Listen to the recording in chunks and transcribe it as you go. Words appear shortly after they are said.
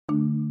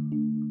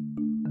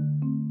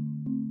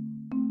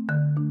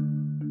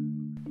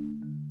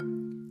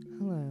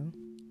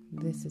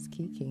this is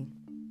Kiki.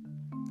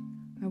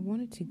 I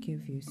wanted to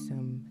give you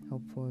some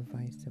helpful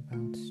advice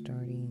about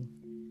starting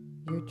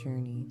your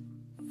journey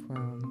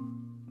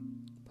from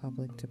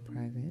public to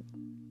private.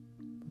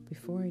 But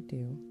before I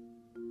do,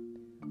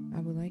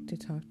 I would like to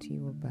talk to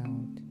you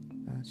about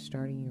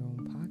starting your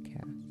own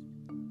podcast.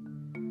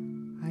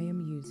 I am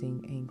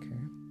using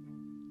Anchor.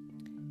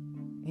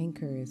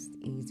 Anchor is the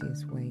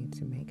easiest way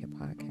to make a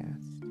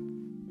podcast.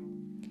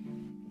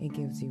 It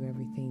gives you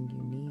everything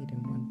you need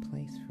in one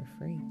place for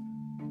free.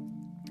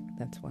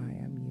 That's why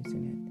I'm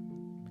using it,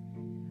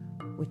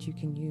 which you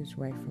can use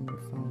right from your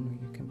phone or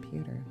your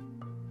computer.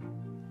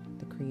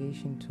 The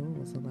creation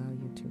tools allow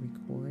you to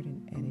record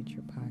and edit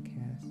your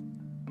podcast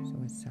so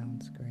it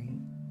sounds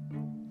great.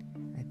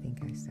 I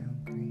think I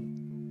sound great.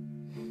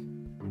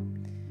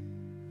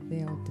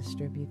 They'll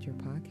distribute your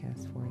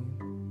podcast for you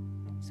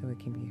so it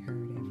can be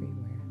heard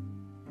everywhere.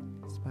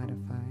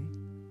 Spotify,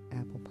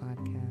 Apple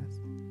Podcasts,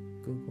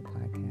 Google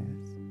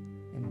Podcasts,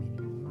 and many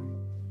more.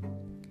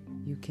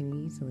 You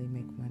can easily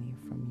make money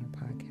from your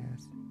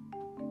podcast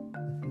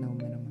with no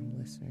minimum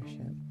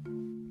listenership.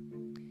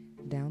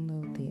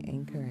 Download the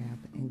Anchor app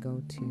and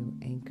go to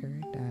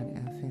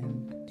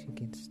anchor.fm to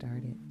get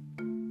started.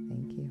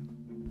 Thank you.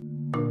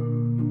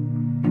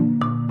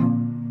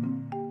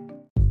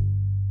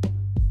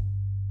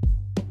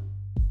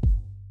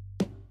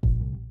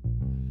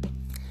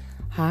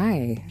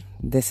 Hi,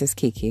 this is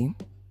Kiki.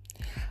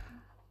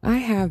 I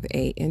have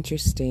an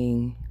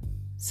interesting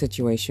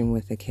situation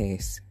with a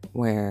case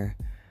where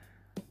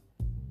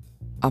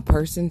a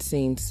person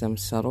seen some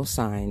subtle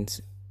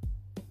signs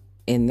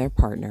in their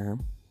partner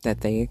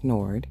that they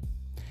ignored.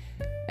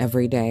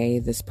 Every day,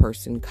 this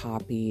person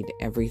copied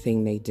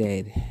everything they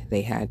did.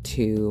 They had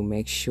to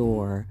make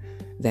sure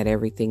that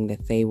everything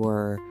that they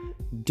were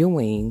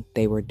doing,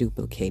 they were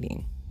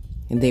duplicating,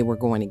 and they were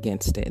going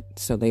against it.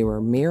 So they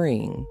were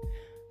mirroring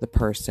the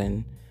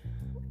person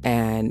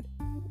and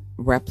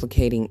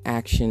replicating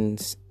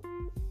actions.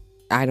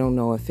 I don't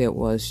know if it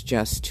was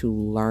just to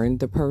learn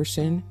the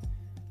person,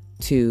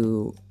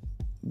 to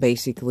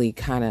basically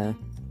kind of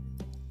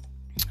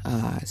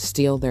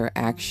steal their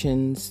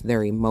actions,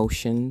 their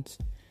emotions,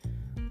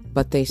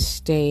 but they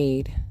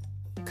stayed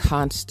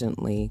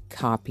constantly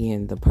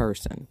copying the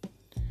person.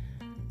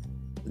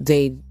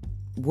 They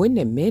wouldn't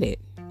admit it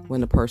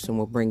when the person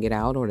would bring it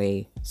out, or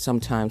they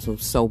sometimes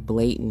was so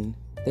blatant,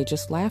 they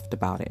just laughed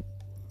about it.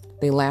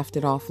 They laughed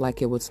it off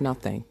like it was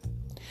nothing.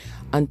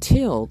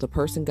 Until the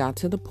person got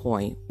to the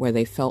point where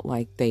they felt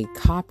like they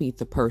copied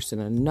the person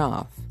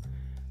enough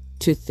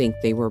to think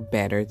they were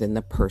better than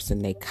the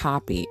person they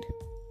copied.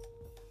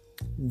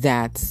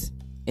 That's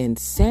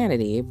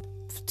insanity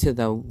to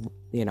the,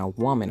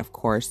 woman, of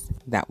course,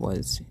 that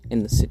was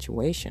in the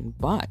situation.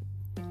 But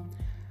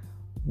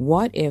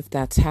what if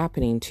that's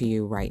happening to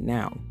you right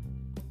now?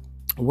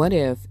 What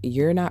if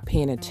you're not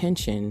paying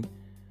attention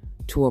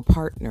to a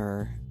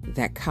partner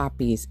that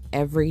copies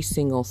every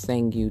single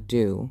thing you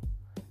do,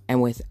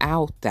 and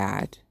without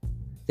that,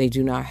 they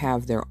do not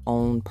have their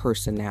own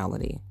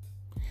personality.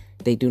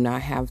 They do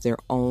not have their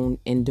own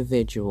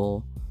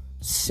individual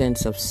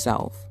sense of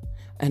self.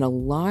 And a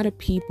lot of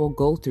people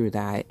go through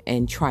that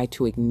and try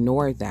to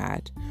ignore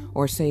that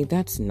or say,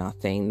 that's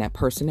nothing. That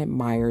person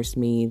admires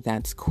me.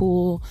 That's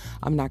cool.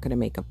 I'm not going to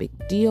make a big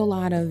deal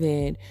out of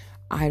it.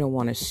 I don't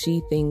want to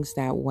see things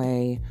that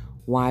way.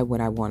 Why would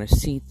I want to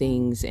see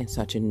things in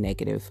such a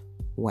negative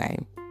way?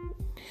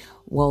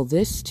 Well,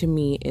 this to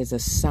me is a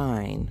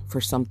sign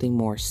for something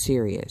more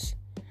serious.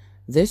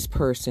 This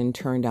person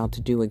turned out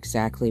to do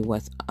exactly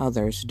what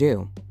others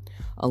do.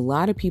 A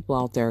lot of people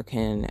out there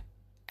can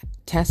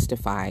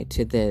testify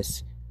to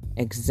this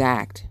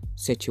exact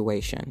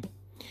situation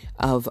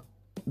of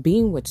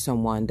being with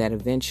someone that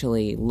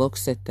eventually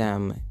looks at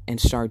them and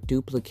start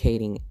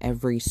duplicating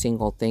every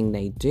single thing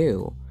they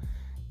do,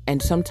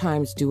 and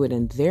sometimes do it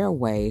in their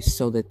way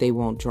so that they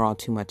won't draw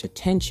too much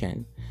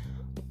attention.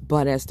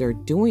 But as they're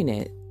doing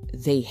it,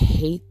 they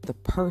hate the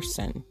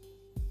person.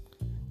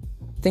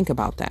 Think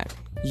about that.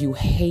 You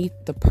hate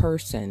the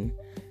person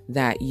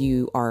that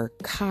you are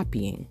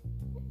copying.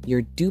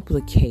 You're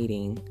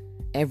duplicating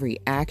every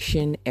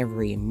action,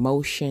 every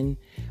emotion,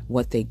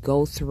 what they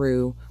go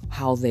through,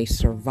 how they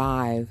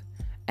survive,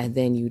 and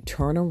then you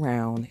turn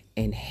around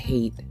and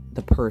hate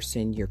the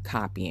person you're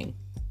copying.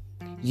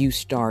 You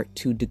start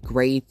to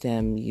degrade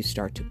them. You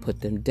start to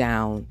put them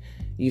down.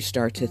 You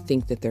start to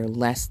think that they're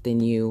less than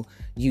you.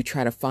 You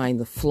try to find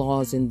the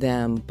flaws in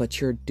them,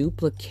 but you're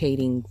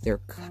duplicating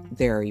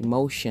their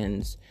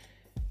emotions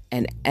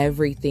and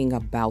everything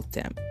about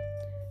them.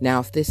 Now,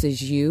 if this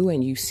is you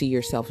and you see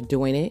yourself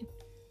doing it,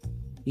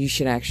 you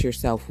should ask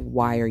yourself,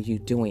 why are you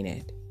doing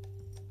it?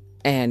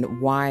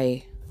 And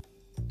why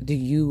do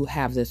you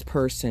have this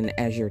person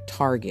as your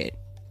target?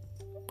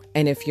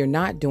 And if you're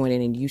not doing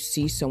it and you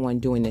see someone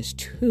doing this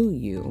to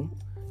you,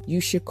 you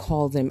should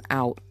call them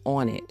out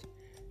on it.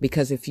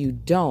 Because if you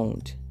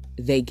don't,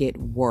 they get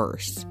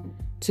worse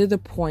to the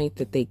point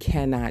that they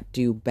cannot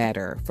do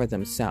better for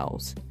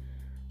themselves.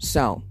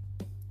 So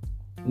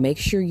make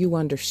sure you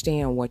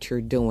understand what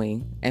you're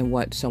doing and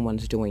what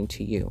someone's doing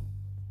to you.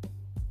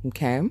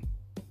 Okay?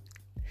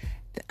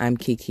 I'm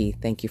Kiki.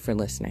 Thank you for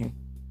listening.